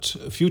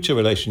future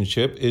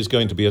relationship is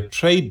going to be a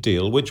trade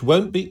deal which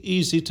won't be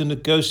easy to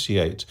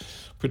negotiate.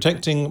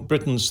 Protecting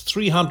Britain's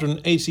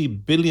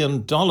 $380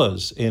 billion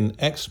in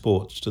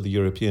exports to the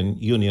European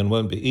Union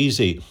won't be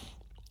easy.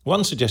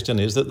 One suggestion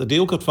is that the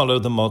deal could follow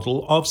the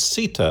model of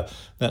CETA.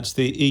 That's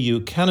the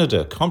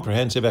EU-Canada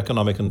Comprehensive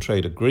Economic and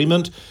Trade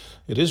Agreement.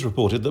 It is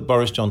reported that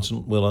Boris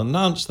Johnson will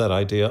announce that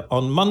idea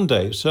on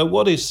Monday. So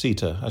what is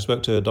CETA? I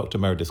spoke to Dr.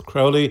 Meredith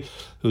Crowley,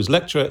 who's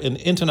lecturer in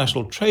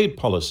international trade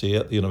policy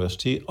at the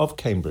University of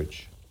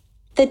Cambridge.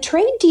 The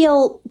trade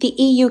deal the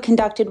EU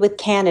conducted with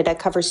Canada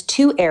covers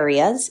two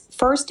areas.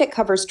 First, it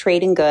covers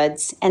trade in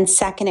goods, and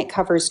second, it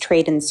covers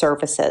trade in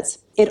services.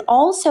 It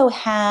also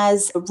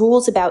has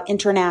rules about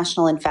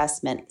international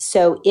investment.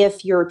 So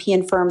if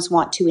European firms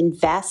want to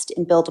invest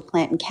and build a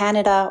plant in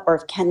Canada, or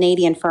if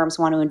Canadian firms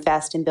want to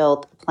invest and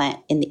build a plant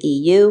in the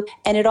EU,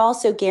 and it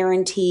also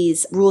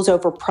guarantees rules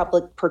over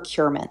public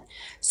procurement.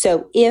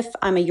 So if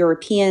I'm a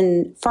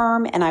European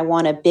firm and I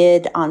want to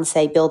bid on,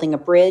 say, building a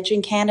bridge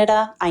in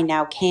Canada, I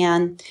now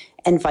can,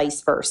 and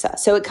vice versa.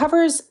 So it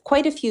covers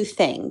quite a few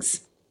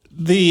things.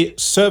 The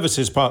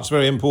services part's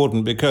very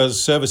important because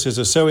services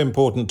are so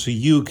important to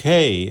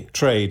UK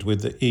trade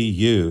with the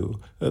EU.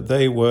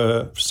 They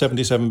were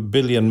 77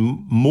 billion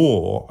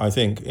more, I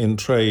think, in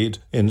trade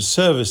in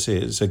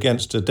services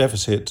against a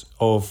deficit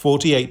of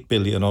 48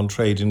 billion on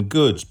trade in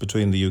goods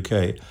between the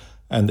UK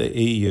and the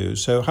EU.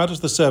 So how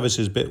does the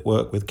services bit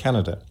work with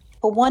Canada?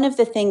 Well, one of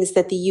the things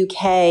that the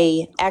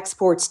UK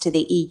exports to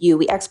the EU,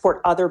 we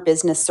export other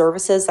business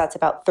services. That's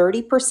about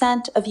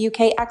 30% of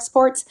UK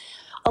exports.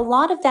 A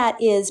lot of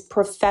that is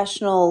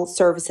professional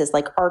services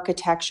like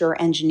architecture,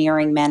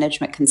 engineering,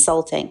 management,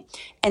 consulting.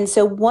 And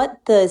so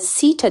what the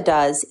CETA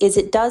does is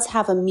it does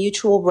have a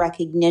mutual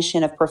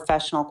recognition of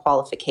professional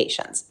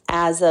qualifications.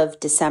 As of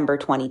December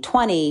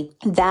 2020,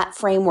 that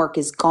framework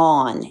is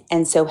gone.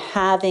 And so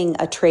having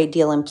a trade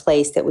deal in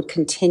place that would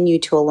continue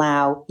to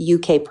allow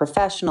UK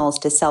professionals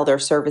to sell their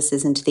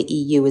services into the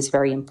EU is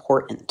very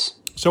important.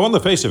 So on the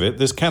face of it,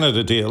 this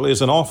Canada deal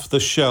is an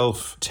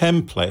off-the-shelf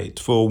template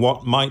for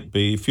what might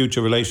be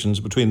future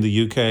relations between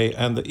the UK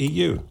and the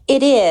EU.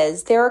 It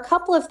is. There are a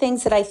couple of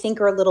things that I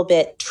think are a little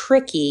bit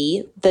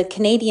tricky. The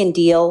Canadian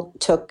deal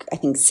took, I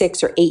think,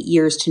 6 or 8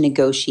 years to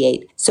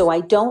negotiate. So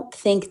I don't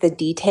think the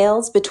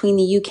details between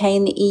the UK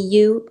and the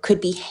EU could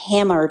be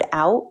hammered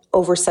out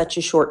over such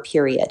a short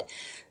period.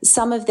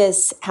 Some of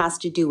this has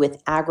to do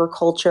with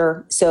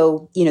agriculture.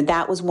 So,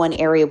 that was one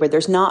area where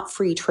there's not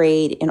free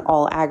trade in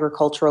all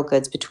agricultural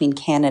goods between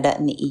Canada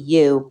and the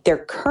EU. There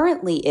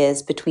currently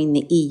is between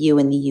the EU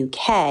and the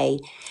UK.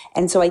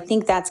 And so I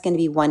think that's going to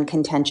be one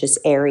contentious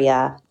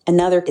area.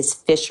 Another is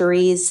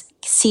fisheries.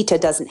 CETA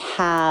doesn't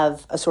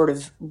have a sort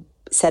of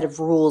set of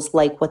rules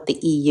like what the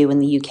EU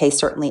and the UK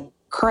certainly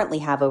currently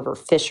have over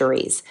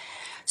fisheries.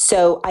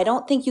 So I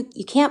don't think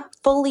you can't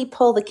fully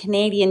pull the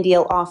Canadian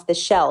deal off the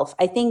shelf.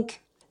 I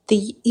think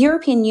the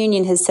European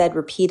Union has said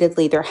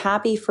repeatedly they're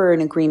happy for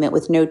an agreement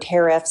with no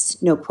tariffs,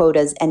 no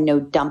quotas, and no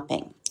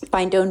dumping.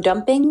 By no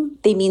dumping,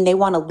 they mean they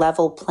want a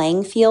level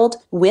playing field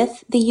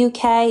with the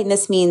UK, and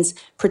this means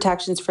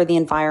protections for the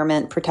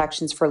environment,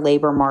 protections for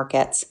labor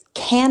markets.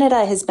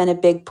 Canada has been a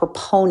big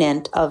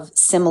proponent of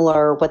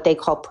similar, what they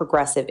call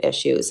progressive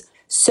issues.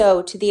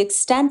 So to the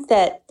extent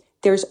that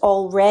there's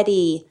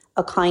already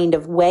a kind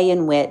of way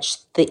in which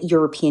the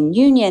European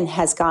Union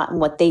has gotten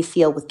what they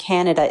feel with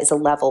Canada is a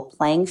level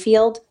playing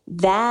field,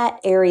 that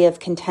area of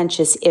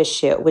contentious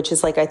issue, which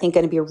is I think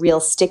going to be a real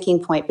sticking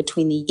point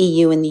between the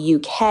EU and the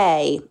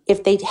UK,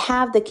 if they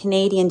have the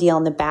Canadian deal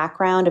in the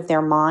background of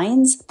their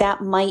minds,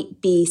 that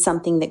might be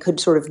something that could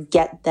sort of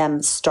get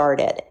them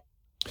started.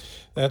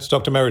 That's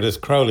Dr. Meredith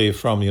Crowley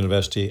from the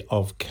University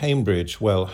of Cambridge. Well,